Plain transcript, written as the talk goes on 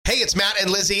it's Matt and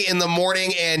Lizzie in the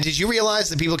morning. And did you realize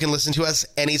that people can listen to us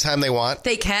anytime they want?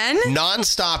 They can?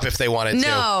 Non-stop if they wanted to.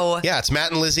 No. Yeah, it's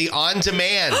Matt and Lizzie on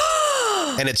demand.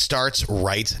 And it starts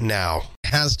right now.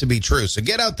 Has to be true. So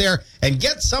get out there and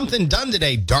get something done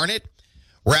today, darn it.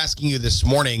 We're asking you this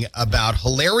morning about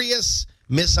hilarious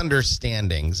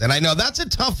misunderstandings. And I know that's a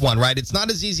tough one, right? It's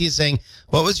not as easy as saying,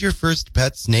 what was your first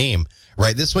pet's name?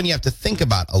 Right? This one you have to think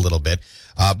about a little bit.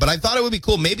 But I thought it would be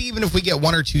cool. Maybe even if we get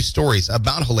one or two stories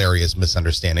about hilarious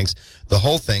misunderstandings, the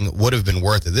whole thing would have been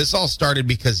worth it. This all started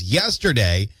because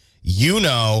yesterday,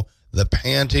 the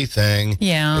panty thing.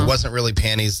 Yeah. It wasn't really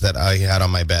panties that I had on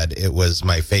my bed. It was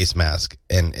my face mask,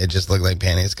 and it just looked like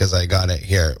panties because I got it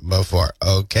here before.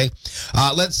 Okay.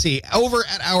 Let's see. Over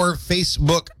at our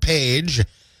Facebook page,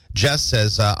 Jess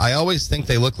says, I always think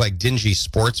they look like dingy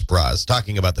sports bras,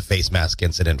 talking about the face mask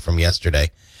incident from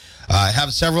yesterday. I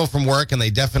have several from work, and they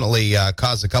definitely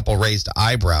caused a couple raised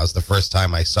eyebrows the first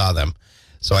time I saw them.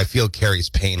 So I feel Carrie's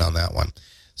pain on that one.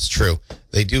 It's true.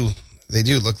 They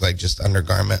do look like just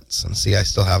undergarments. And see, I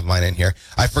still have mine in here.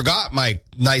 I forgot my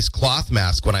nice cloth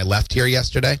mask when I left here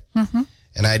yesterday. Mm-hmm.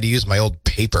 And I had to use my old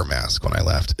paper mask when I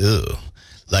left. Ooh,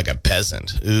 like a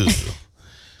peasant. Ooh.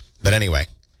 But anyway,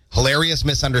 hilarious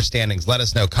misunderstandings. Let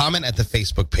us know. Comment at the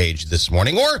Facebook page this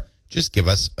morning or just give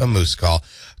us a moose call.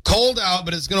 Cold out,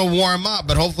 but it's going to warm up.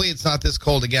 But hopefully it's not this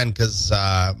cold again because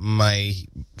my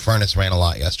furnace ran a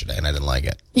lot yesterday and I didn't like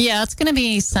it. Yeah, it's going to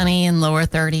be sunny in lower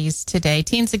 30s today.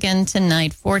 Teens again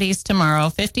tonight, 40s tomorrow,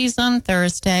 50s on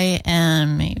Thursday,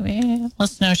 and maybe a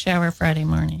snow shower Friday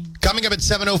morning. Coming up at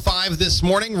 7:05 this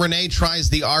morning, Renee tries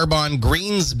the Arbonne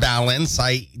Greens Balance.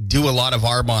 I do a lot of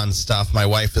Arbonne stuff. My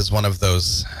wife is one of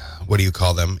those, what do you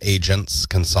call them? Agents,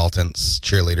 consultants,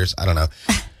 cheerleaders. I don't know.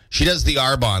 She does the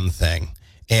Arbonne thing.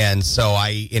 And so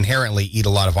I inherently eat a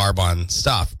lot of Arbonne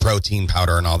stuff, protein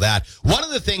powder and all that. One of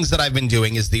the things that I've been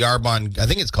doing is the Arbonne, I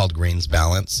think it's called Greens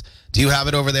Balance. Do you have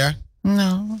it over there?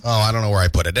 No. Oh, I don't know where I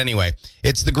put it. Anyway,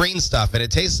 it's the green stuff, and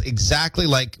it tastes exactly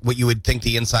like what you would think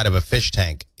the inside of a fish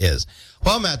tank is.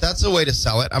 Well, Matt, that's a way to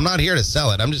sell it. I'm not here to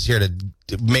sell it. I'm just here to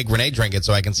make Renee drink it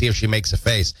so I can see if she makes a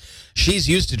face. She's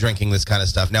used to drinking this kind of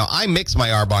stuff. Now, I mix my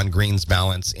Arbonne Greens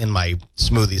Balance in my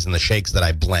smoothies and the shakes that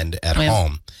I blend at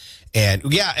home. And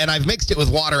and I've mixed it with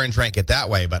water and drank it that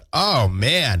way. But oh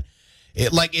man,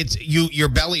 your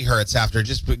belly hurts after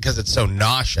just because it's so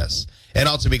nauseous, and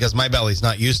also because my belly's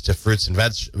not used to fruits and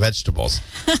vegetables,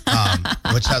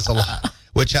 which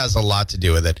has a lot to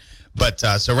do with it. But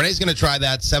so Renee's going to try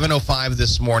that 7:05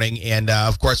 this morning, and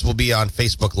of course we'll be on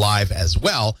Facebook Live as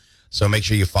well. So make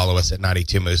sure you follow us at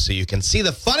 92 Moose so you can see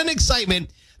the fun and excitement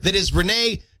that is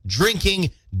Renee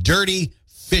drinking dirty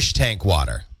fish tank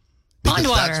water. Because pond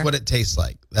water. That's what it tastes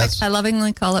like. I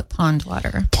lovingly call it pond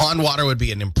water. Pond water would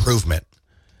be an improvement.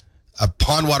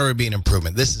 Pond water would be an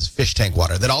improvement. This is fish tank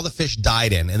water that all the fish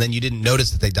died in, and then you didn't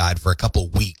notice that they died for a couple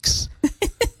weeks.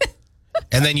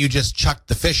 And then you just chucked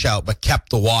the fish out but kept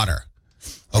the water.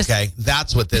 Okay?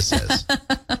 That's what this is.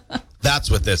 That's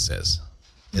what this is.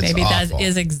 It's Maybe awful. that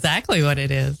is exactly what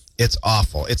it is. It's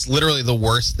awful. It's literally the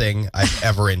worst thing I've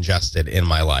ever ingested in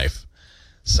my life.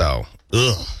 So,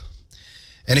 ugh.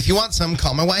 And if you want some,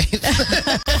 call my wife.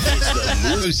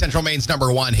 Central Maine's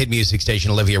 #1 hit music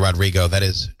station, Olivia Rodrigo. That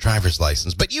is Driver's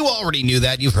License. But you already knew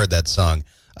that. You've heard that song.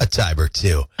 A time or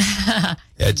two.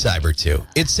 A time or two.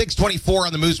 It's 6:24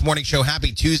 on the Moose Morning Show.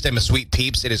 Happy Tuesday, my sweet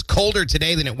peeps. It is colder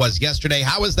today than it was yesterday.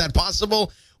 How is that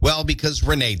possible? Well, because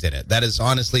Renee did it. That is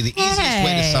honestly the easiest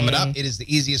way to sum it up. It is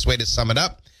the easiest way to sum it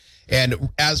up. And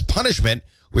as punishment,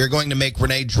 we're going to make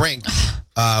Renee drink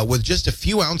with just a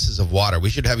few ounces of water. We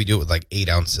should have you do it with like 8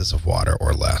 ounces of water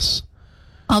or less.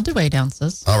 I'll do 8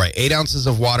 ounces. All right, 8 ounces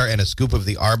of water and a scoop of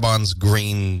the Arbonne's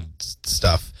green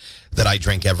stuff that I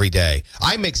drink every day.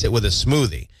 I mix it with a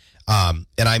smoothie. And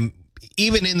I'm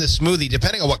even in the smoothie,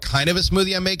 depending on what kind of a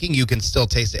smoothie I'm making, you can still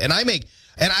taste it. And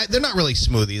they're not really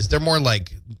smoothies. They're more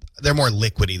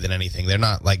liquidy than anything. They're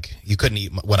not like, you couldn't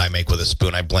eat what I make with a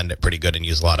spoon. I blend it pretty good and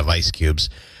use a lot of ice cubes.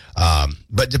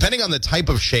 But depending on the type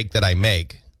of shake that I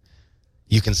make,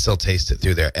 you can still taste it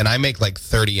through there. And I make like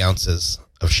 30 ounces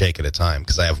of shake at a time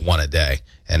because I have one a day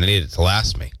and I need it to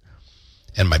last me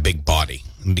and my big body.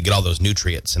 I need to get all those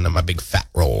nutrients into my big fat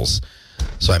rolls.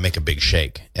 So I make a big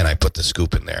shake and I put the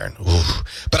scoop in there. And,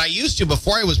 but I used to,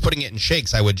 before I was putting it in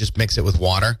shakes, I would just mix it with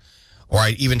water. Or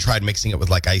I even tried mixing it with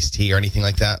like iced tea or anything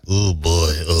like that. Oh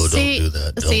boy. Oh, don't do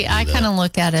that. I kind of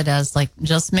look at it as like,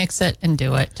 just mix it and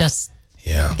do it. Just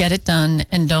get it done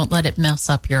and don't let it mess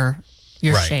up your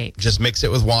shake. Just mix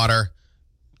it with water,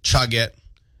 chug it,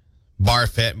 bar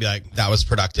fit and be like, that was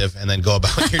productive, and then go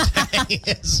about your day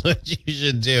is what you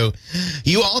should do.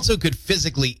 You also could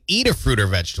physically eat a fruit or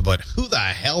vegetable, but who the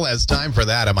hell has time for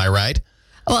that? Am I right?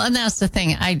 Well, and that's the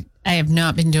thing. I have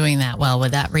not been doing that well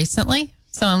with that recently.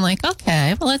 So I'm like,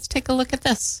 okay, well, let's take a look at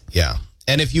this. Yeah.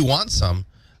 And if you want some,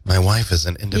 my wife is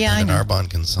an independent Arbonne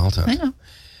consultant. I know.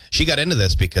 She got into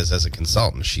this because as a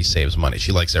consultant, she saves money.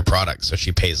 She likes their products, so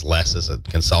she pays less as a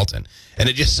consultant. And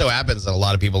it just so happens that a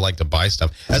lot of people like to buy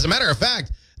stuff. As a matter of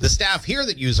fact, the staff here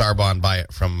that use Arbonne buy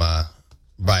it from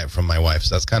my wife.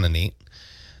 So that's kind of neat.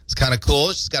 It's kind of cool.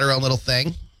 She's got her own little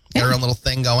thing. Got her own little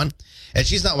thing going. And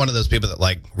she's not one of those people that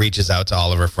like reaches out to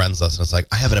all of her friends list and it's like,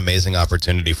 I have an amazing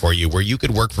opportunity for you where you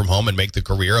could work from home and make the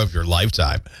career of your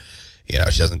lifetime. You know,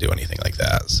 she doesn't do anything like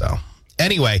that. So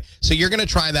anyway, so you're going to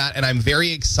try that, and I'm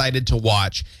very excited to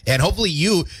watch. And hopefully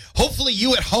you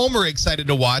at home are excited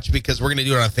to watch because we're going to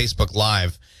do it on Facebook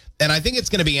Live. And I think it's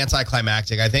going to be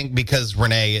anticlimactic. I think because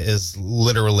Renee is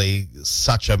literally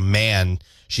such a man,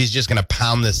 she's just going to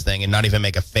pound this thing and not even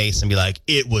make a face and be like,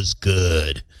 it was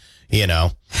good, you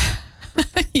know?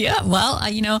 Yeah, well,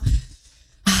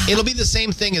 It'll be the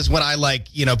same thing as when I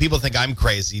people think I'm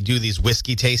crazy, do these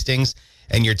whiskey tastings,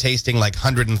 and you're tasting like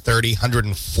 130,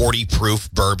 140 proof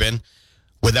bourbon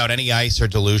without any ice or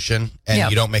dilution,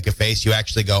 and you don't make a face. You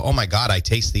actually go, oh, my God, I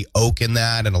taste the oak in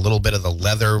that and a little bit of the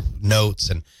leather notes.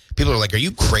 And people are like, are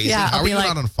you crazy? Yeah, How are you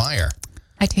not on fire?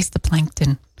 I taste the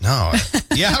plankton. No.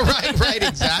 Yeah, right,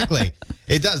 exactly.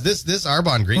 It does. This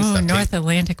Arbonne green stuff. North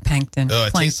Atlantic plankton. Oh,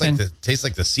 it tastes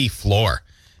like the sea floor.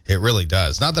 It really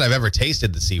does. Not that I've ever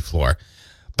tasted the sea floor,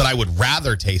 but I would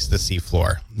rather taste the sea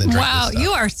floor than drink this stuff. You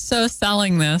are so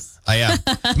selling this. I am.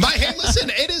 Hey,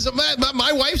 listen, it is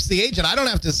my wife's the agent. I don't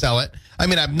have to sell it. I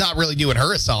mean, I'm not really doing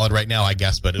her a solid right now, I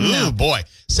guess, but oh boy.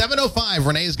 7:05,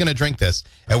 Renee is going to drink this,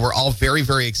 and we're all very,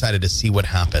 very excited to see what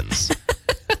happens.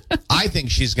 I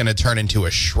think she's going to turn into a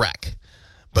Shrek,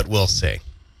 but we'll see.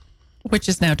 Which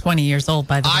is now 20 years old,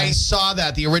 by the way. I saw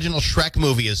that. The original Shrek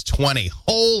movie is 20.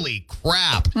 Holy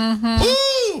crap. Mm-hmm.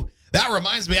 Woo! That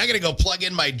reminds me, I got to go plug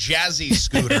in my Jazzy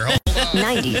scooter.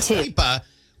 92.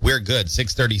 We're good.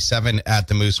 6:37 at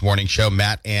the Moose Morning Show,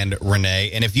 Matt and Renee.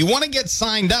 And if you want to get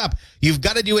signed up, you've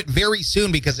got to do it very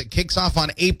soon because it kicks off on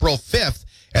April 5th.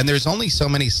 And there's only so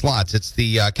many slots. It's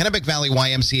the Kennebec Valley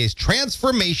YMCA's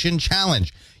Transformation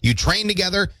Challenge. You train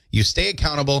together, you stay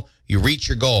accountable, you reach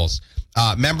your goals.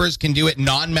 Members can do it.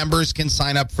 Non-members can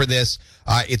sign up for this.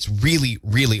 It's really,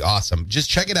 really awesome. Just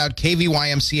check it out,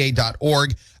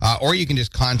 kvymca.org, or you can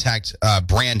just contact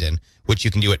Brandon, which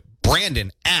you can do at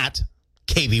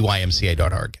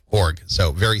brandon@kvymca.org.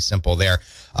 So very simple there.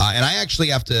 And I actually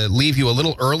have to leave you a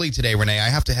little early today, Renee. I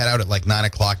have to head out at like 9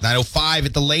 o'clock, 9:05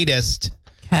 at the latest.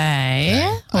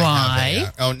 Okay. Why?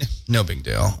 No big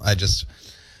deal. I just...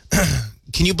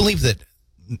 Can you believe that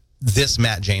this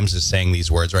Matt James is saying these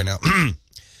words right now?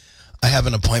 I have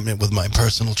an appointment with my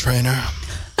personal trainer.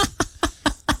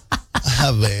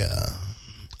 I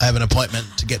have an appointment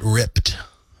to get ripped.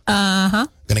 Uh-huh.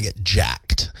 Gonna get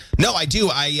jacked. No, I do.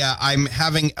 I'm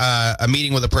having a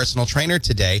meeting with a personal trainer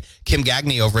today. Kim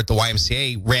Gagney over at the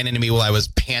YMCA ran into me while I was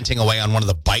panting away on one of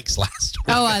the bikes last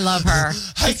week. Oh, I love her.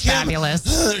 She's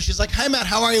fabulous. She's like, hi, Matt,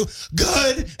 how are you?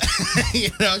 Good.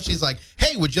 She's like,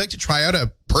 hey, would you like to try out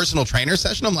a personal trainer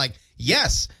session? I'm like,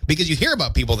 yes, because you hear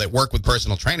about people that work with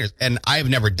personal trainers, and I have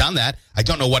never done that. I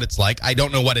don't know what it's like. I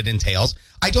don't know what it entails.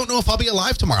 I don't know if I'll be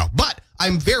alive tomorrow, but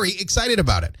I'm very excited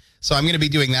about it. So I'm going to be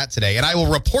doing that today, and I will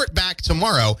report back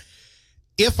tomorrow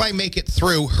if I make it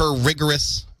through her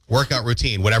rigorous workout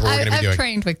routine, whatever we're going to be doing. I've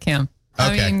trained with Kim.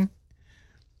 Okay.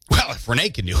 Well, if Renee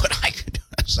can do it, I can do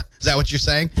it. Is that what you're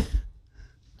saying?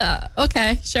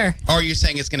 Okay, sure. Or are you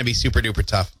saying it's going to be super duper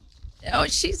tough? Oh,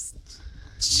 she's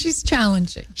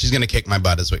challenging. She's going to kick my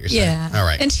butt is what you're saying. Yeah. All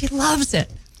right. And she loves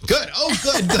it. Good. Oh,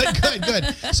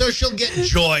 good. So she'll get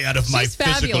joy out of my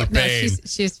physical pain. No,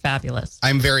 she's fabulous.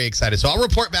 I'm very excited. So I'll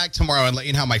report back tomorrow and let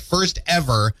you know how my first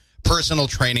ever personal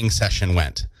training session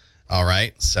went. All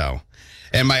right. So,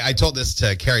 and I told this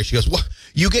to Carrie. She goes, "What?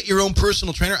 You get your own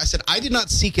personal trainer?" I said, "I did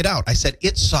not seek it out. I said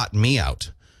it sought me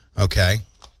out." Okay.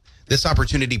 This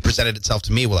opportunity presented itself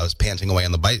to me while I was panting away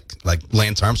on the bike, like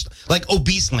Lance Armstrong, like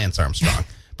obese Lance Armstrong.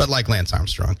 But like Lance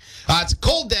Armstrong. It's a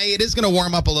cold day. It is going to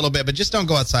warm up a little bit, but just don't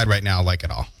go outside right now like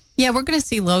at all. Yeah, we're going to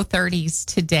see low 30s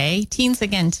today. Teens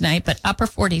again tonight, but upper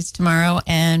 40s tomorrow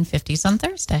and 50s on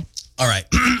Thursday. All right.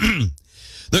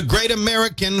 The Great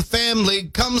American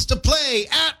Family comes to play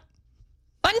at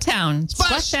Funtown,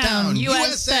 Splashdown,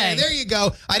 USA. There you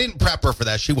go. I didn't prep her for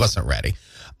that. She wasn't ready.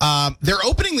 They're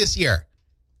opening this year.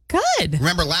 good.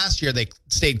 Remember last year they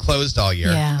stayed closed all year,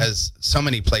 as so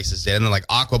many places did. And then like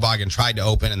Aquaboggan tried to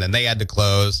open and then they had to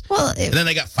close. Well, and then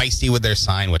they got feisty with their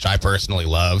sign, which I personally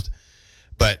loved.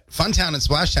 But Funtown and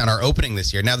Splashtown are opening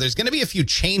this year. Now, there's going to be a few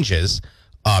changes,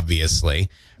 obviously,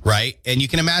 right? And you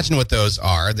can imagine what those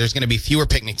are. There's going to be fewer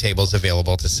picnic tables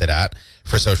available to sit at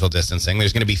for social distancing.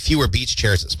 There's going to be fewer beach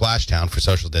chairs at Splashtown for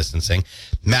social distancing.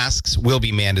 Masks will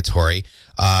be mandatory.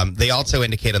 They also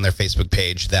indicate on their Facebook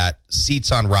page that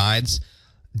seats on rides,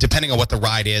 depending on what the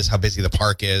ride is, how busy the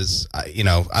park is, I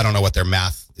don't know what their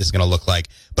math is going to look like,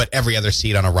 but every other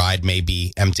seat on a ride may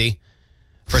be empty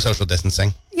for social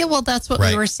distancing. Yeah, well, that's what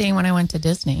we were seeing when I went to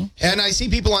Disney. And I see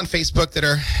people on Facebook that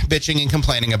are bitching and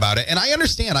complaining about it. And I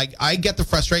understand. I get the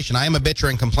frustration. I am a bitcher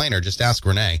and complainer. Just ask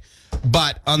Renee.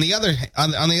 But on the other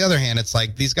hand, it's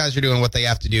like these guys are doing what they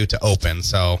have to do to open.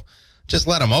 So just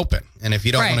let them open. And if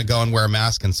you don't want to go and wear a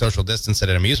mask and social distance at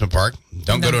an amusement park,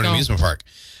 don't go to an amusement park.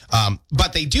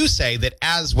 But they do say that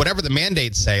as whatever the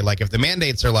mandates say, like if the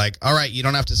mandates are like, all right, you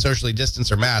don't have to socially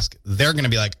distance or mask, they're going to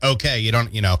be like, okay,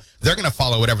 they're going to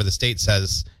follow whatever the state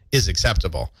says is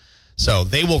acceptable. So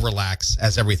they will relax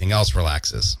as everything else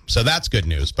relaxes. So that's good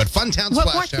news. But Funtown Splashdown.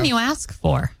 What more can you ask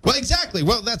for? Well, exactly.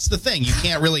 Well, that's the thing. You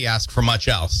can't really ask for much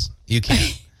else. You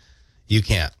can't. You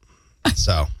can't.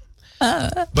 So.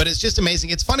 But it's just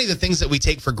amazing. It's funny the things that we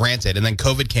take for granted. And then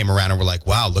COVID came around and we're like,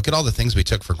 wow, look at all the things we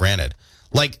took for granted.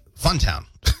 Like Funtown,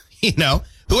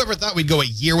 whoever thought we'd go a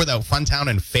year without Funtown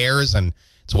and fairs, and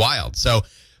it's wild. So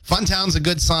Funtown's a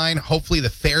good sign. Hopefully the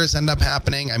fairs end up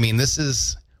happening. I mean, this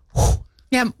is...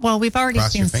 Yeah, well, we've already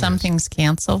seen some things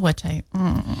cancel, which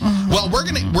Well, we're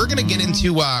gonna get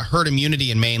into herd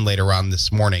immunity in Maine later on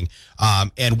this morning,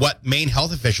 and what Maine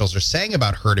health officials are saying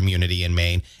about herd immunity in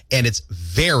Maine, and it's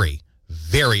very,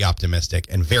 very optimistic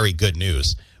and very good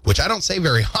news, which I don't say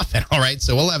very often, all right?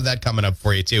 So we'll have that coming up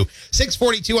for you, too.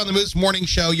 6:42 on the Moose Morning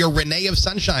Show. Your Renee of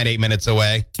Sunshine, 8 minutes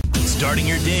away. Starting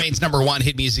your day. Maine's #1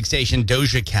 hit music station,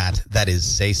 Doja Cat. That is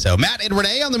Say So. Matt and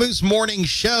Renee on the Moose Morning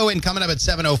Show, and coming up at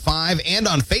 7:05 and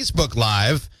on Facebook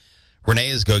Live, Renee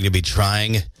is going to be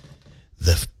trying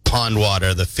the pond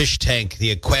water, the fish tank,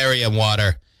 the aquarium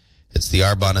water. It's the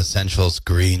Arbonne Essentials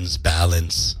Greens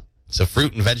Balance. It's a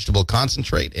fruit and vegetable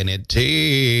concentrate, and it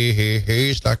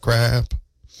tastes like crap.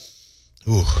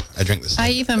 Ooh, I drink this. I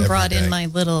even brought in my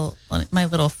little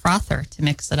frother to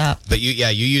mix it up. But you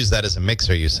use that as a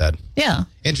mixer, you said. Yeah.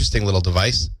 Interesting little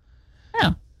device.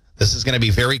 Yeah. This is going to be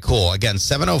very cool. Again,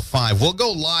 7:05. We'll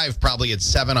go live probably at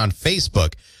 7 on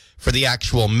Facebook for the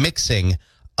actual mixing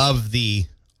of the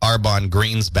Arbonne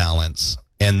Greens Balance.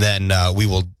 And then we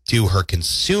will do her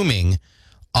consuming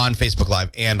on Facebook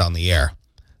Live and on the air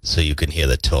so you can hear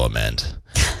the torment.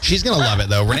 She's going to love it,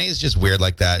 though. Renee is just weird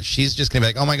like that. She's just going to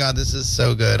be like, oh, my God, this is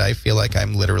so good. I feel like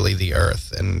I'm literally the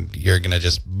earth. And you're going to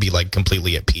just be, like,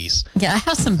 completely at peace. Yeah, I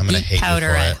have some beet powder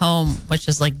at home, which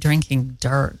is like drinking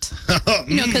dirt.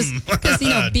 Because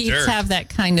beets dirt. have that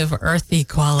kind of earthy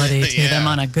quality to them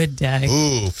on a good day.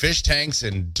 Ooh, fish tanks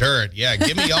and dirt. Yeah,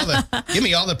 give me all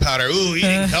the powder. Ooh,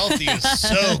 eating healthy is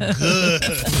so good.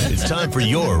 It's time for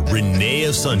your Renee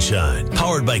of Sunshine,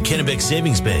 powered by Kennebec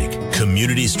Savings Bank.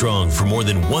 Community strong for more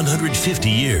than 150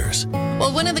 years.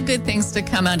 Well, one of the good things to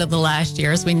come out of the last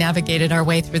year as we navigated our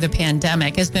way through the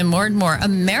pandemic has been more and more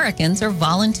Americans are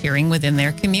volunteering within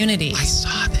their communities. I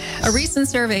saw this. A recent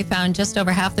survey found just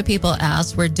over half the people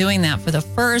asked were doing that for the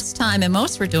first time, and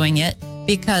most were doing it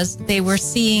because they were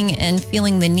seeing and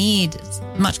feeling the need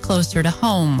much closer to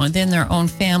home, within their own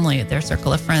family, their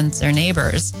circle of friends, their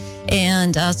neighbors.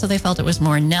 And so they felt it was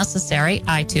more necessary.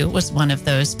 I, too, was one of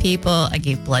those people. I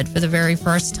gave blood for the very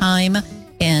first time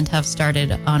and have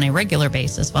started on a regular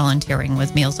basis volunteering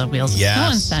with Meals on Wheels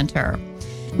Cohen Center.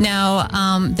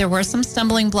 Now, there were some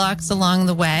stumbling blocks along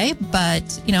the way, but,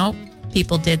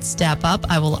 people did step up.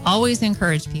 I will always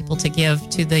encourage people to give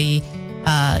to the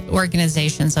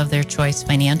organizations of their choice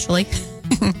financially.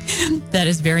 That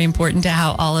is very important to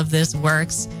how all of this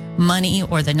works. Money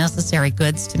or the necessary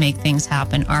goods to make things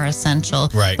happen are essential.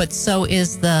 Right. But so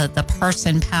is the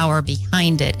person power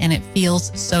behind it. And it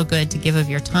feels so good to give of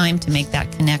your time to make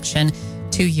that connection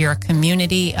to your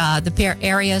community. The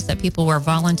areas that people were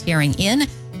volunteering in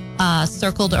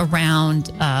circled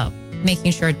around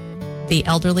making sure the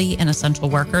elderly and essential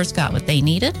workers got what they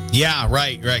needed. Yeah,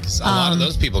 right. Because a lot of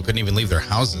those people couldn't even leave their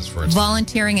houses for it.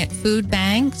 Volunteering at food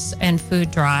banks and food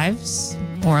drives,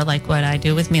 or like what I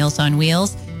do with Meals on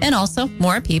Wheels. And also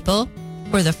more people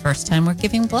for the first time were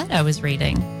giving blood, I was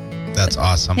reading. That's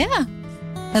awesome. Yeah.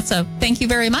 Thank you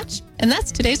very much. And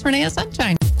that's today's Renee of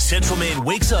Sunshine. Central Maine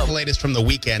wakes up. The latest from the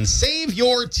weekend. Save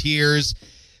your tears.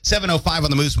 7:05 on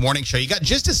the Moose Morning Show. You got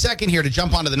just a second here to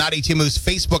jump onto the 92 Moose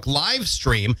Facebook live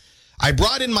stream. I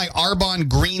brought in my Arbonne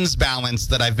Greens Balance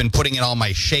that I've been putting in all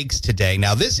my shakes today.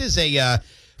 Now, this is a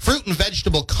fruit and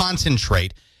vegetable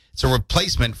concentrate. It's a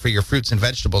replacement for your fruits and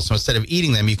vegetables. So instead of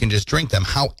eating them, you can just drink them.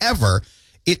 However,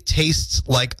 it tastes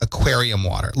like aquarium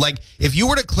water. Like if you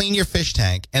were to clean your fish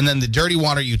tank and then the dirty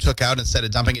water you took out, instead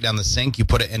of dumping it down the sink, you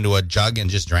put it into a jug and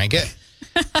just drank it.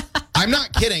 I'm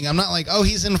not kidding. I'm not like, oh,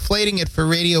 he's inflating it for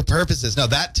radio purposes. No,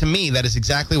 that to me, that is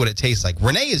exactly what it tastes like.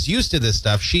 Renee is used to this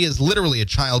stuff. She is literally a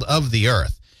child of the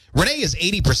earth. Renee is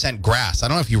 80% grass. I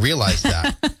don't know if you realize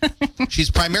that.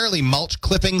 She's primarily mulch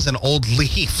clippings and old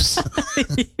leaves.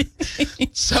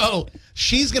 So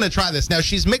she's going to try this. Now,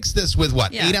 she's mixed this with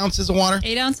what? Yeah. 8 ounces of water?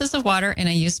 8 ounces of water, and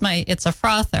I use it's a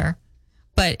frother,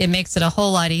 but it makes it a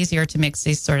whole lot easier to mix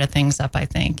these sort of things up, I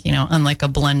think, unlike a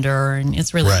blender, and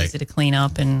it's really easy to clean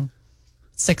up, and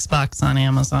 $6 on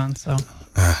Amazon, so.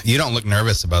 You don't look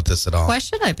nervous about this at all. Why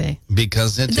should I be?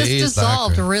 Because it This tastes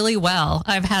dissolved like really well.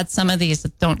 I've had some of these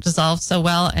that don't dissolve so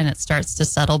well, and it starts to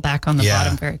settle back on the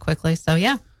bottom very quickly. So,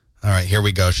 yeah. All right, here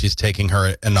we go. She's taking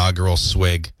her inaugural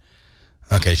swig.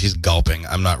 Okay, she's gulping.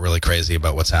 I'm not really crazy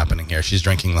about what's happening here. She's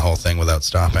drinking the whole thing without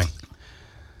stopping.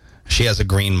 She has a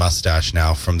green mustache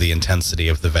now from the intensity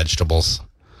of the vegetables.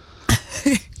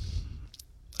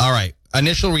 All right,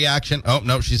 initial reaction. Oh,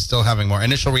 no, she's still having more.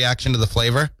 Initial reaction to the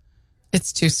flavor?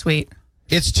 It's too sweet.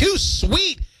 It's too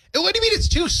sweet. What do you mean it's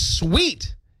too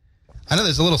sweet? I know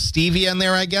there's a little stevia in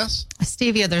there, I guess.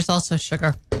 Stevia, there's also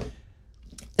sugar.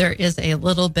 There is a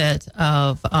little bit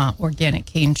of organic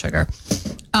cane sugar.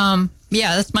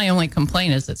 Yeah, that's my only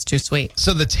complaint is it's too sweet.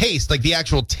 So the taste, like the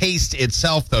actual taste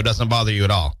itself, though, doesn't bother you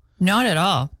at all? Not at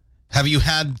all. Have you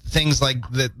had things like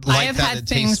that? I have had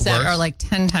things that are like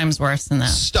 10 times worse than that.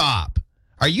 Stop.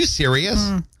 Are you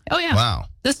serious? Oh, yeah. Wow.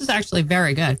 This is actually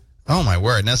very good. Oh, my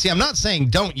word. Now, see, I'm not saying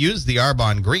don't use the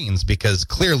Arbonne Greens because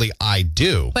clearly I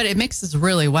do. But it mixes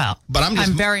really well. But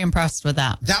I'm very impressed with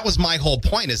that. That was my whole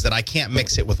point, is that I can't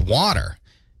mix it with water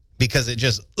because it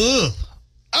just, ugh.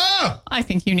 Oh! I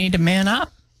think you need to man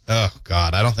up. Oh,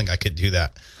 God. I don't think I could do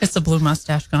that. It's the blue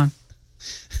mustache gone.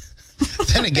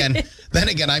 Then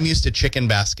again, I'm used to chicken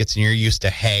baskets and you're used to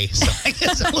hay. So I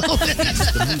guess a little bit.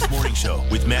 It's the Moose Morning Show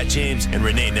with Matt James and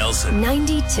Renee Nelson.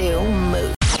 92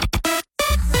 Moose.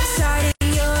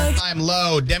 I'm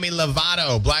Low, Demi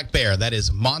Lovato, Black Bear. That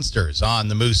is Monsters on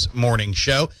the Moose Morning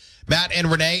Show. Matt and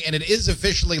Renee, and it is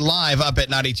officially live up at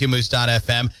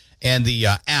 92moose.fm and the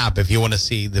app if you want to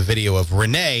see the video of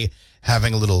Renee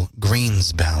having a little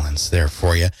greens balance there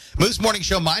for you. Moose Morning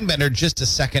Show Mindbender just a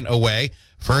second away.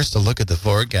 First, a look at the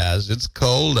forecast. It's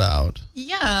cold out.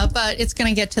 Yeah, but it's going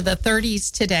to get to the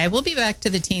 30s today. We'll be back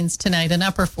to the teens tonight and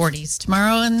upper 40s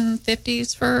tomorrow and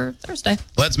 50s for Thursday.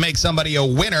 Let's make somebody a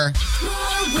winner.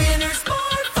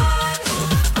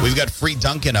 We've got free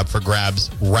Dunkin' up for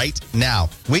grabs right now.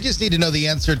 We just need to know the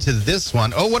answer to this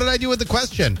one. Oh, what did I do with the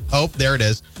question? Oh, there it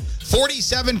is.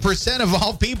 47% of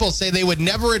all people say they would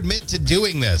never admit to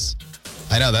doing this.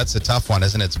 I know, that's a tough one,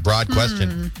 isn't it? It's a broad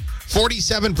question.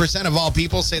 47% of all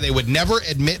people say they would never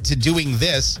admit to doing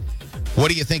this.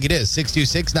 What do you think it is?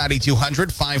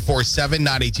 626-9200,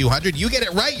 547-9200. You get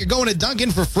it right, you're going to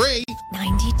Dunkin' for free.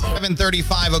 92.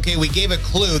 7:35. Okay, we gave a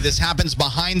clue. This happens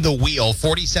behind the wheel.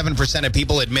 47% of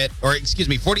people admit, or excuse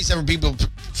me, 47%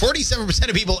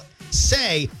 of people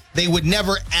say they would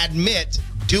never admit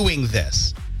doing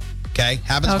this. Okay,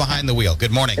 happens behind the wheel.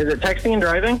 Good morning. Is it texting and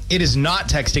driving? It is not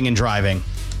texting and driving.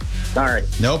 All right.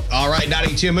 Nope. All right,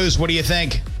 92 Moose, what do you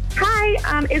think?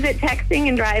 Hi, is it texting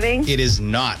and driving? It is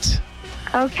not.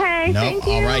 Okay, Nope. thank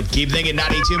you. All right, keep thinking.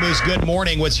 92 Moose, good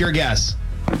morning. What's your guess?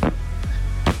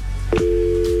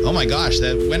 Oh my gosh,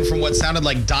 that went from what sounded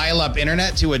like dial-up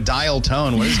internet to a dial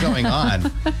tone. What is going on?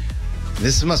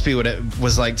 This must be what it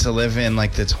was like to live in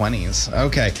like the 20s.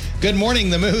 Okay. Good morning,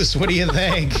 the Moose. What do you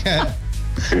think?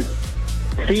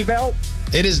 Seatbelt?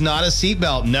 It is not a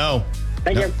seatbelt. No.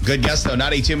 Thank you. Good guess, though.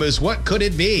 92 Moose. What could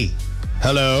it be?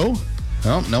 Hello?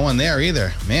 Oh, no one there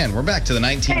either. Man, we're back to the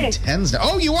 1910s now.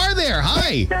 Oh, you are there.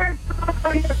 Hi.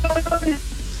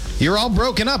 You're all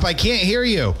broken up. I can't hear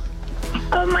you.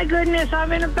 Oh my goodness,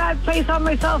 I'm in a bad place on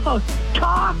my cell phone.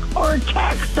 Talk or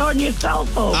text on your cell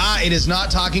phone. It is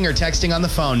not talking or texting on the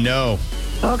phone. No.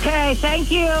 Okay, thank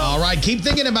you. All right. Keep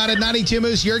thinking about it. 92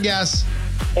 Moose, your guess.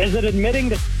 Is it admitting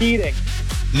to speeding?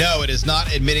 No, it is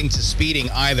not admitting to speeding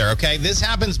either, okay? This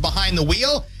happens behind the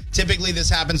wheel. Typically, this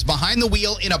happens behind the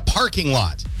wheel in a parking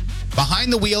lot.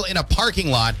 Behind the wheel in a parking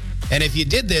lot. And if you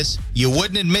did this, you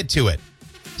wouldn't admit to it.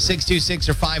 626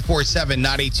 or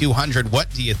 547-9200. What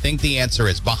do you think the answer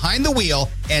is? Behind the wheel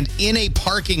and in a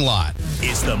parking lot.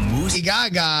 It's the Moose.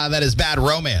 Gaga, that is Bad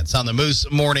Romance on the Moose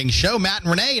Morning Show. Matt and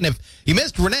Renee, and if you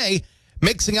missed Renee,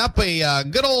 mixing up a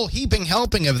good old heaping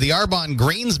helping of the Arbonne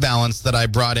Greens balance that I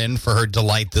brought in for her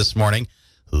delight this morning.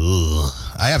 Ooh,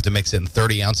 I have to mix it in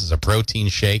 30 ounces of protein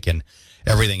shake and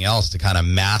everything else to kind of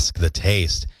mask the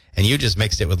taste. And you just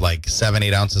mixed it with like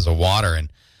 7-8 ounces of water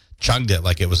and chugged it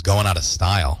like it was going out of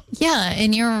style. Yeah,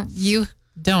 and you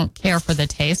don't care for the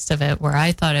taste of it, where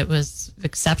I thought it was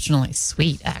exceptionally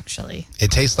sweet, actually. It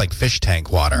tastes like fish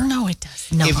tank water. No, it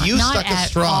does not. If you not stuck a at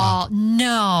straw... all.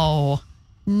 No.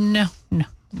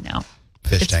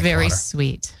 Fish It's tank very water.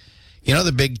 sweet. You know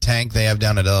the big tank they have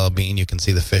down at LL Bean? You can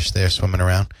see the fish there swimming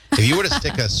around. If you were to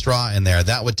stick a straw in there,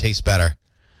 that would taste better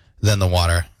than the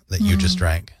water that you just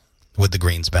drank with the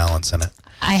greens balance in it.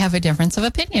 I have a difference of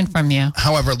opinion from you.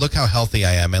 However, look how healthy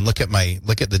I am, and look at my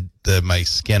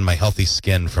skin, my healthy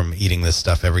skin from eating this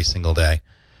stuff every single day.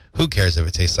 Who cares if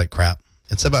it tastes like crap?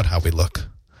 It's about how we look.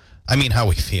 I mean, how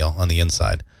we feel on the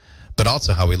inside, but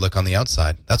also how we look on the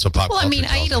outside. That's what pop culture Well, I mean,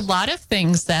 I tells eat a us. lot of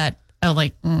things that I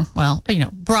like.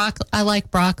 Broccoli. I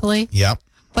like broccoli, Yep.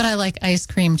 but I like ice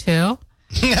cream too.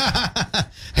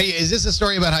 Hey, is this a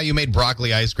story about how you made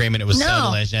broccoli ice cream and it was so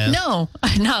delicious? No,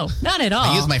 not at all.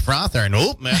 I used my frother and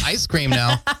ice cream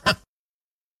now.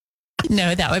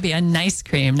 No, that would be a nice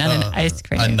cream, not an ice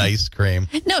cream. A nice cream.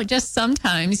 No, just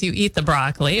sometimes you eat the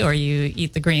broccoli or you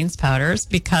eat the greens powders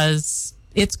because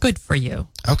it's good for you.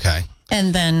 Okay.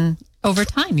 And then over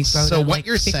time you grow So to what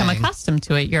you're become saying- accustomed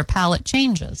to it. Your palate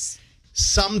changes.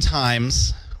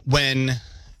 Sometimes when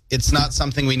it's not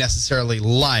something we necessarily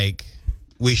like,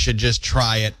 we should just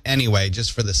try it anyway,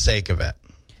 just for the sake of it.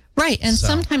 Right. And So-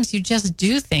 sometimes you just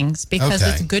do things because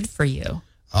Okay. it's good for you.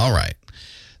 All right.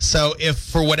 So if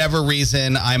for whatever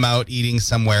reason I'm out eating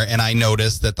somewhere and I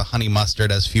notice that the honey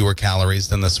mustard has fewer calories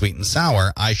than the sweet and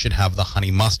sour, I should have the honey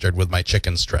mustard with my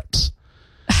chicken strips.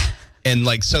 And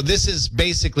so this is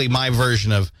basically my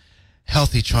version of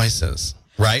healthy choices,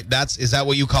 right? Is that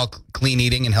what you call clean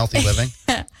eating and healthy living?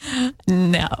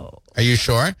 No, Are you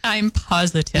sure? I'm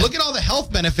positive. Look at all the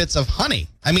health benefits of honey.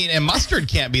 I mean, and mustard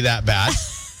can't be that bad.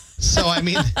 So, I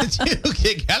mean, the two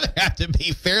together have to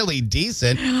be fairly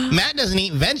decent. Matt doesn't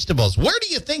eat vegetables. Where do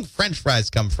you think French fries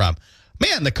come from?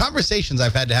 Man, the conversations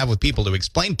I've had to have with people to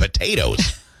explain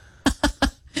potatoes.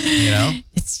 You know?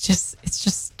 It's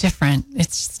just different.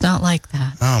 It's just not like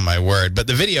that. Oh, my word. But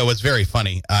the video was very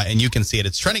funny, and you can see it.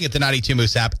 It's trending at the 92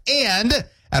 Moose app and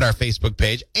at our Facebook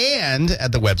page and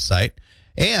at the website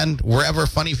and wherever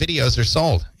funny videos are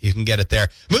sold. You can get it there.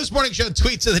 Moose Morning Show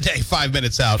tweets of the day, 5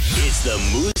 minutes out. It's the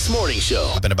Moose Morning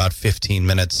Show. Up in about 15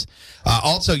 minutes.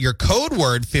 Also, your code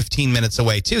word 15 minutes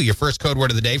away, too. Your first code word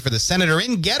of the day for the Senator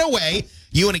Inn Getaway.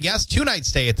 You and a guest, 2-night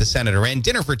stay at the Senator Inn,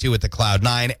 dinner for 2 at the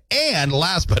Cloud9. And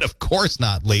last but of course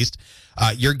not least,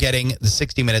 you're getting the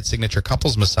 60-minute signature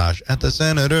couples massage at the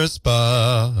Senator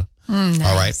Spa. Nice.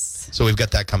 All right. So we've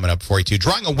got that coming up for you, too.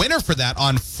 Drawing a winner for that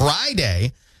on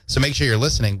Friday. So make sure you're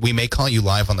listening. We may call you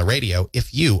live on the radio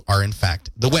if you are, in fact,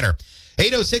 the winner.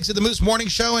 8:06 at the Moose Morning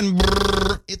Show, and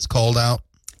it's cold out.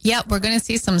 Yep, we're going to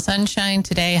see some sunshine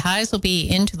today. Highs will be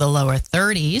into the lower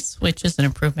 30s, which is an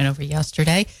improvement over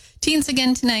yesterday. Teens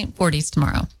again tonight, 40s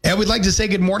tomorrow. And we'd like to say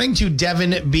good morning to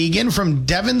Devin Began from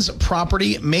Devin's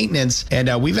Property Maintenance. And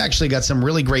we've actually got some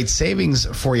really great savings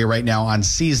for you right now on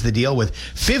Seize the Deal with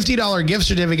 $50 gift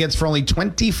certificates for only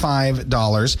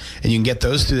 $25. And you can get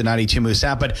those through the 92 Moose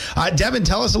app. But Devin,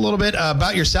 tell us a little bit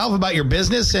about yourself, about your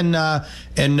business, and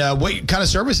what kind of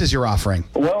services you're offering.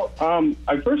 Well,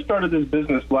 I first started this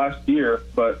business last year,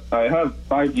 but I have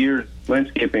 5 years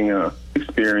landscaping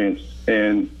experience,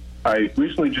 and I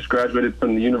recently just graduated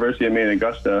from the University of Maine,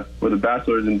 Augusta, with a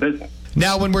bachelor's in business.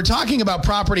 Now, when we're talking about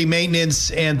property maintenance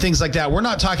and things like that, we're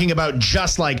not talking about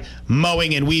just like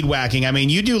mowing and weed whacking. I mean,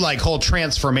 you do like whole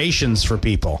transformations for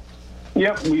people.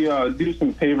 Yep, we do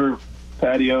some paver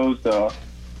patios, a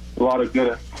lot of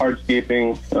good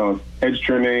hardscaping, hedge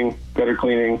trimming, gutter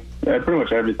cleaning, pretty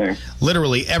much everything.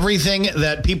 Literally everything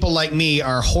that people like me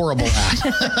are horrible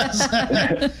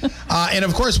at. And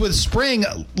of course, with spring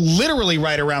literally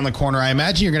right around the corner, I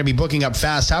imagine you're going to be booking up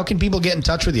fast. How can people get in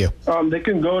touch with you? They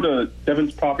can go to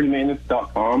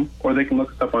devinspropertymaintenance.com, or they can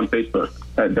look us up on Facebook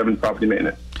at Devins Property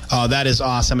Maintenance. Oh, that is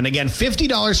awesome. And again,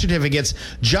 $50 certificates,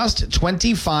 just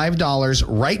 $25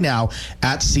 right now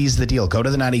at Seize the Deal. Go to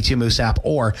the 92 Moose app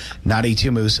or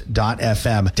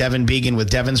 92moose.fm. Devin Began with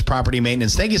Devin's Property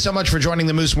Maintenance. Thank you so much for joining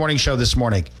the Moose Morning Show this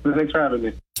morning. Thanks for having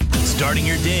me. Starting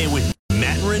your day with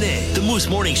Matt and Renee, the Moose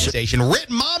Morning Show. Station Rit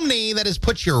Momney, that is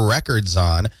Put Your Records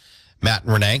On. Matt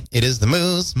and Renee, it is the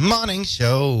Moose Morning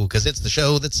Show because it's the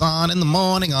show that's on in the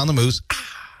morning on the Moose.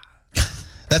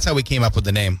 That's how we came up with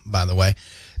the name, by the way.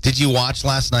 Did you watch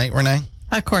last night, Renee?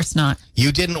 Of course not.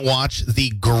 You didn't watch the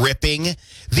gripping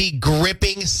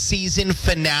season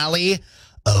finale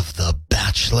of The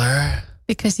Bachelor?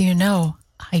 Because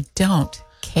I don't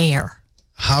care.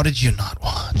 How did you not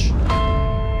watch?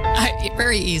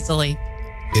 Very easily.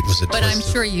 It was a But I'm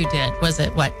sure you did. Was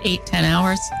it, 8-10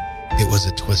 hours? It was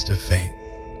a twist of fate.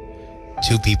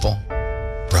 Two people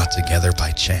brought together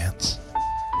by chance,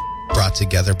 brought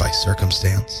together by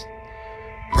circumstance,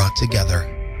 brought together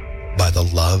by the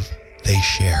love they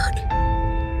shared.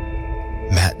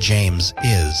 Matt James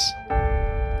is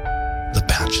The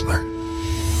Bachelor.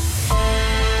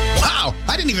 Wow,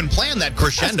 I didn't even plan that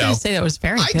crescendo. I was going to say that was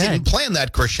very good. I didn't plan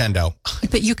that crescendo.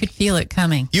 But you could feel it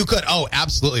coming. You could. Oh,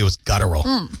 absolutely. It was guttural.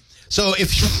 So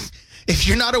if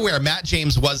you're not aware, Matt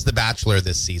James was The Bachelor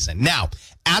this season. Now,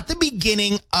 at the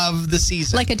beginning of the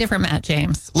season. Like a different Matt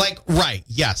James. Right,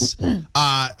 yes.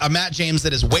 A Matt James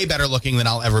that is way better looking than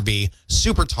I'll ever be.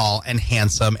 Super tall and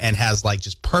handsome and has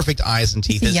just perfect eyes and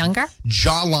teeth. Is he younger?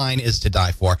 Jawline is to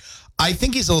die for. I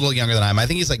think he's a little younger than I am. I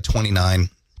think he's 29.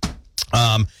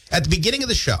 At the beginning of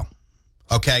the show,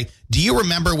 okay, do you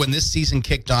remember when this season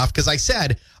kicked off? Because I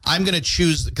said I'm going to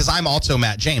choose, because I'm also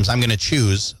Matt James, I'm going to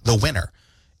choose the winner.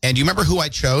 And do you remember who I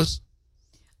chose?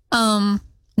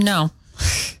 No.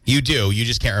 You do. You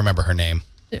just can't remember her name.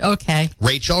 Okay.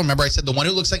 Rachel, remember I said the one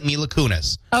who looks like Mila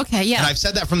Kunis. Okay, yeah. And I've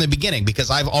said that from the beginning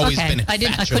because I've always been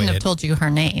infatuated. I couldn't have told you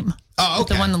her name. Oh,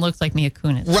 okay. The one that looks like Mila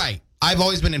Kunis. Right. I've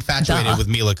always been infatuated with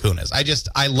Mila Kunis.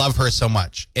 I love her so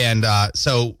much. And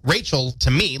so Rachel,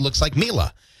 to me, looks like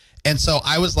Mila. And so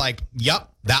I was like, yep,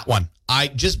 that one. I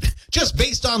just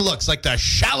based on looks, like the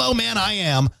shallow man I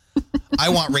am, I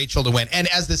want Rachel to win. And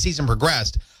as the season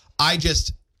progressed, I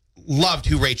just loved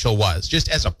who Rachel was, just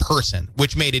as a person,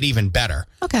 which made it even better.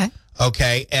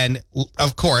 Okay. And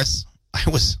of course, I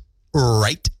was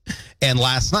right. And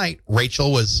last night,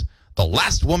 Rachel was the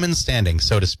last woman standing,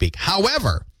 so to speak.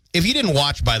 However, if you didn't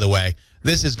watch, by the way,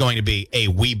 this is going to be a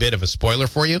wee bit of a spoiler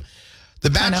for you. The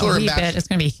Bachelor and Bachelor. It's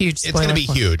going to be a huge spoiler. It's going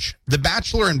to be huge. The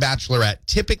Bachelor and Bachelorette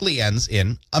typically ends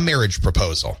in a marriage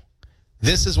proposal.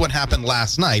 This is what happened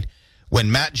last night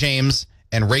when Matt James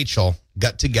and Rachel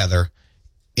got together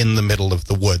in the middle of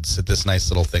the woods at this nice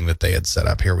little thing that they had set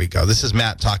up. Here we go. This is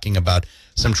Matt talking about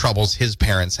some troubles his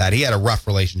parents had. He had a rough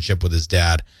relationship with his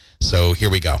dad. So here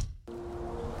we go.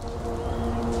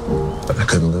 But I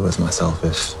couldn't live with myself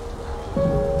if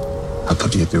I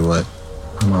put you through what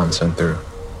my mom's been through.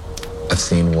 I've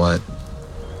seen what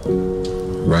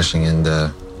rushing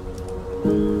into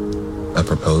a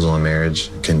proposal in marriage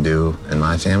can do in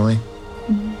my family.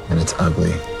 And it's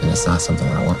ugly. And it's not something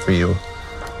I want for you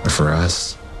or for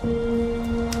us.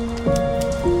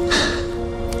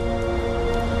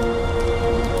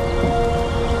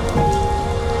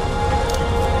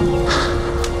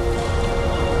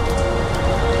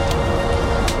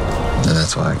 And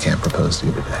that's why I can't propose to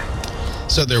you today.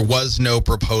 So there was no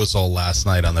proposal last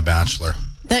night on The Bachelor.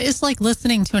 That is like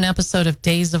listening to an episode of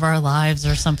Days of Our Lives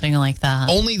or something like that.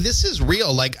 Only this is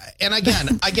real. And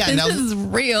again, this now, is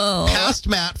real. Past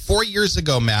Matt, 4 years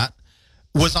ago, Matt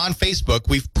was on Facebook.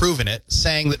 We've proven it,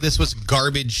 saying that this was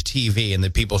garbage TV and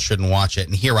that people shouldn't watch it.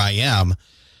 And here I am,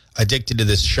 addicted to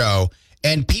this show.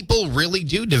 And people really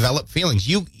do develop feelings.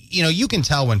 You can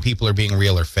tell when people are being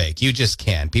real or fake. You just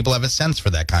can. People have a sense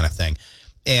for that kind of thing.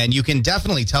 And you can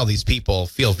definitely tell these people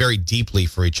feel very deeply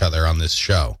for each other on this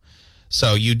show.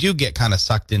 So you do get kind of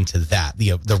sucked into that,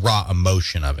 the raw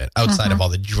emotion of it, outside of all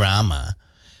the drama.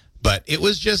 But it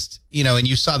was just, and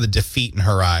you saw the defeat in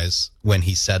her eyes when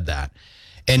he said that.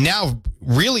 And now,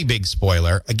 really big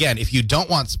spoiler. Again, if you don't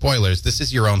want spoilers, this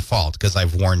is your own fault because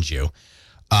I've warned you.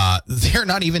 They're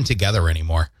not even together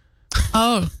anymore.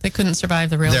 Oh, they couldn't survive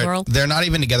the real world? They're not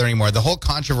even together anymore. The whole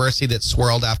controversy that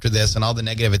swirled after this and all the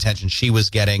negative attention she was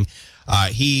getting,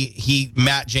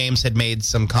 Matt James had made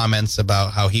some comments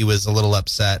about how he was a little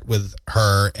upset with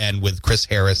her and with Chris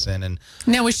Harrison. And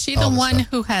now, was she the one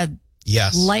who had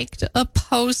liked a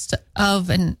post of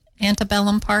an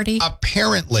antebellum party?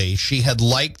 Apparently, she had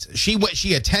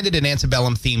she attended an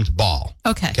antebellum themed ball.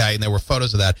 Okay, and there were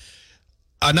photos of that.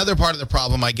 Another part of the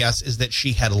problem, I guess, is that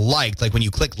she had liked, like when you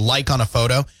click like on a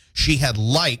photo, she had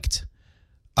liked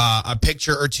a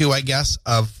picture or two, I guess,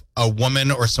 of a woman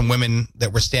or some women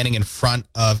that were standing in front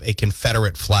of a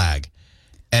Confederate flag.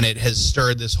 And it has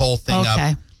stirred this whole thing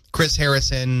up. Chris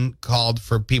Harrison called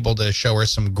for people to show her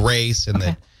some grace, and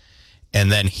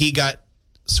then he got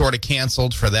sort of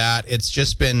canceled for that. It's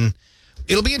just been,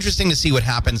 it'll be interesting to see what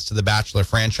happens to the Bachelor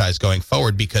franchise going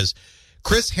forward, because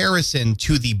Chris Harrison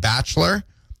to The Bachelor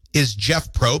is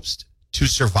Jeff Probst to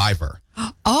Survivor.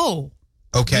 Oh.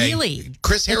 Okay. Really?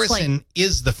 Chris It's Harrison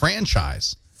is the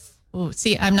franchise. Ooh,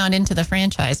 see, I'm not into the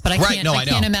franchise, but I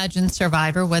can't imagine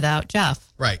Survivor without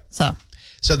Jeff. Right. So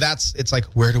it's like,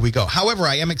 where do we go? However,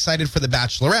 I am excited for The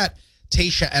Bachelorette.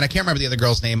 Tayshia, and I can't remember the other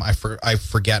girl's name. I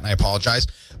forget, and I apologize.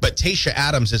 But Tayshia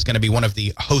Adams is going to be one of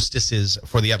the hostesses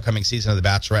for the upcoming season of The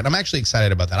Bachelorette. I'm actually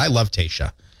excited about that. I love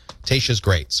Tayshia. Tayshia's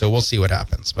great, so we'll see what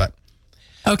happens. But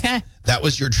okay, that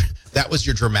was your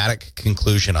dramatic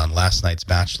conclusion on last night's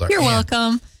Bachelor. You're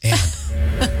welcome. And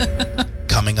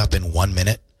coming up in 1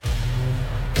 minute,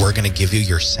 we're going to give you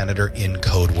your Senator in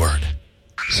code word,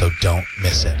 so don't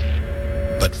miss it.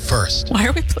 But first, why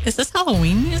are we? Is this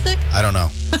Halloween music? I don't know.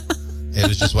 It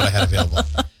was just what I had available.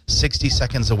 60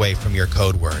 seconds away from your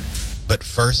code word. But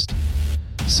first,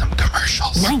 some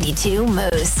commercials. 92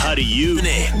 Moose. How do you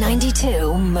name?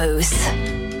 92 Moose.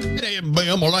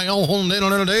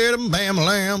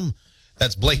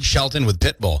 That's Blake Shelton with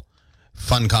Pitbull.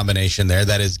 Fun combination there.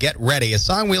 That is Get Ready, a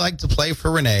song we like to play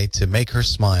for Renee to make her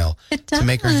smile, to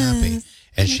make her happy.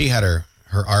 And she had her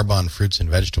Arbonne fruits and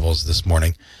vegetables this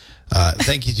morning.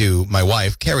 Thank you to my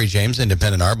wife, Carrie James,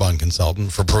 independent Arbonne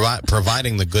consultant, for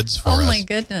providing the goods for us. Oh, my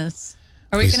goodness.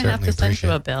 Are we going to have to send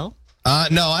you a bill?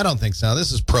 No, I don't think so.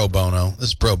 This is pro bono. This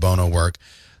is pro bono work.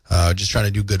 Just trying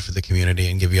to do good for the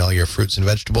community and give you all your fruits and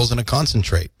vegetables in a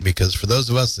concentrate. Because for those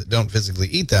of us that don't physically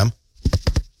eat them,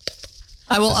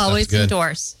 I will always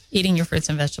endorse eating your fruits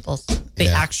and vegetables, the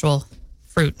actual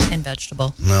fruit and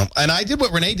vegetable. No, and I did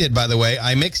what Renee did, by the way.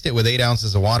 I mixed it with 8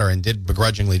 ounces of water and did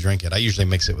begrudgingly drink it. I usually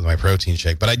mix it with my protein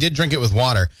shake, but I did drink it with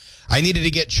water. I needed to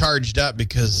get charged up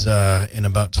because in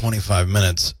about 25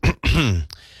 minutes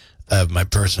of my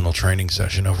personal training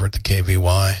session over at the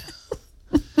KVY,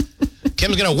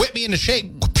 Kim's going to whip me into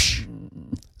shape.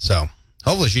 So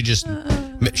hopefully she just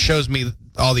shows me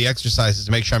all the exercises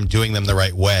to make sure I'm doing them the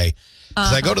right way.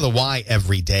 Because I go to the Y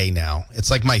every day now. It's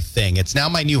like my thing. It's now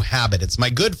my new habit. It's my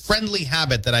good, friendly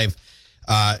habit that I've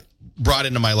brought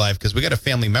into my life because we got a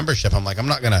family membership. I'm like, I'm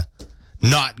not going to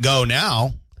not go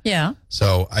now. Yeah.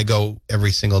 So I go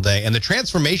every single day. And the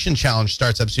Transformation Challenge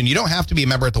starts up soon. You don't have to be a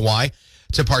member at the Y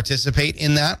to participate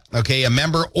in that. Okay, a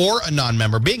member or a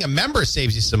non-member. Being a member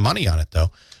saves you some money on it,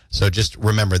 though. So just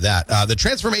remember that. The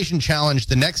Transformation Challenge,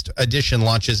 the next edition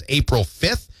launches April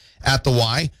 5th. At the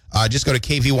Y, just go to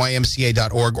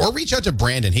kvymca.org or reach out to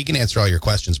Brandon. He can answer all your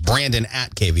questions. Brandon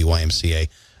at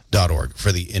kvymca.org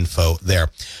for the info there.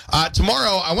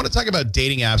 Tomorrow, I want to talk about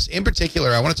dating apps. In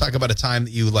particular, I want to talk about a time that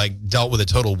you dealt with a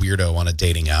total weirdo on a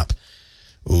dating app.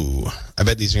 Ooh, I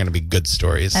bet these are going to be good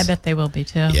stories. I bet they will be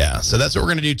too. Yeah, so that's what we're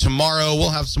going to do tomorrow. We'll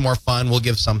have some more fun. We'll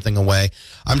give something away.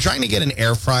 I'm trying to get an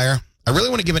air fryer. I really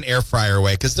want to give an air fryer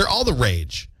away because they're all the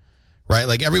rage. Right?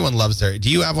 Like everyone loves their... Do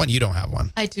you have one? You don't have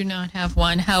one. I do not have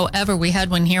one. However, we had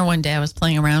one here one day I was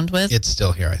playing around with. It's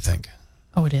still here, I think.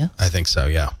 Oh, it is? I think so,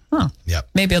 yeah. Huh. Yep.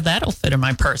 Maybe that'll fit in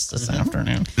my purse this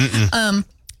afternoon.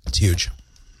 It's huge.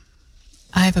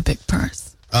 I have a big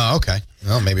purse. Oh, okay.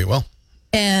 Well, maybe it will.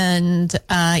 And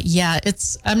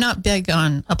I'm not big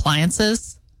on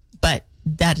appliances, but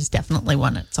that is definitely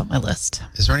one that's on my list.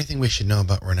 Is there anything we should know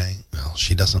about Renee? Well,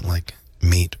 she doesn't like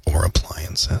meat or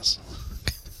appliances.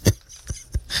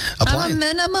 I'm a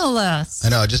minimalist. I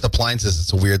know, just appliances.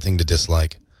 It's a weird thing to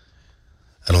dislike.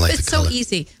 I don't like It's so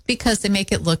easy because they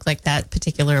make it look like that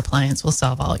particular appliance will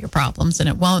solve all your problems, and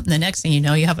it won't. And the next thing you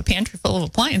know, you have a pantry full of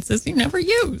appliances you never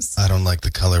use. I don't like the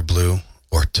color blue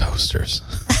or toasters.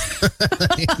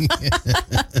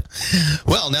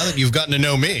 Well, now that you've gotten to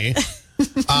know me,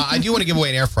 I do want to give away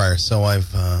an air fryer. So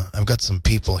I've got some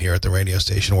people here at the radio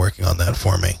station working on that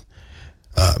for me.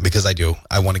 Because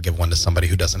I want to give one to somebody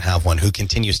who doesn't have one, who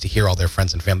continues to hear all their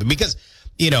friends and family. Because,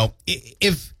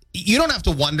 if you don't have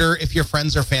to wonder if your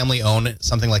friends or family own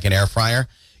something like an air fryer,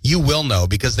 you will know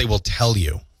because they will tell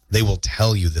you. They will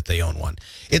tell you that they own one.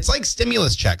 It's like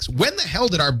stimulus checks. When the hell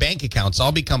did our bank accounts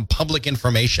all become public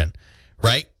information,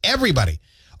 right? Everybody.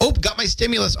 Oh, got my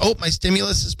stimulus. Oh, my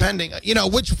stimulus is pending.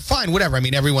 Which, fine, whatever. I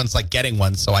mean, everyone's getting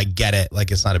one, so I get it.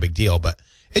 It's not a big deal. But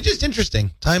it's just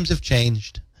interesting. Times have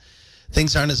changed.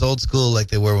 Things aren't as old school like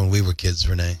they were when we were kids,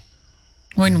 Renee.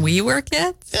 When we were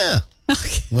kids? Yeah.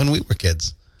 Okay. When we were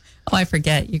kids. Oh, I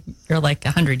forget. You're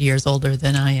 100 years older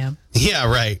than I am. Yeah,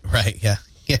 right, yeah.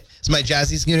 Is my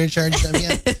Jazzy scooter charged up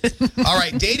yet? All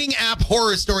right, dating app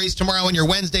horror stories tomorrow on your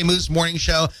Wednesday Moose Morning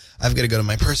Show. I've got to go to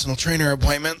my personal trainer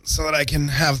appointment so that I can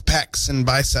have pecs and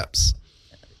biceps.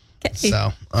 Okay.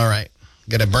 So, all right.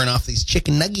 Got to burn off these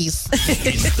chicken nuggies.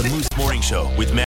 It's the Moose Morning Show with Matt.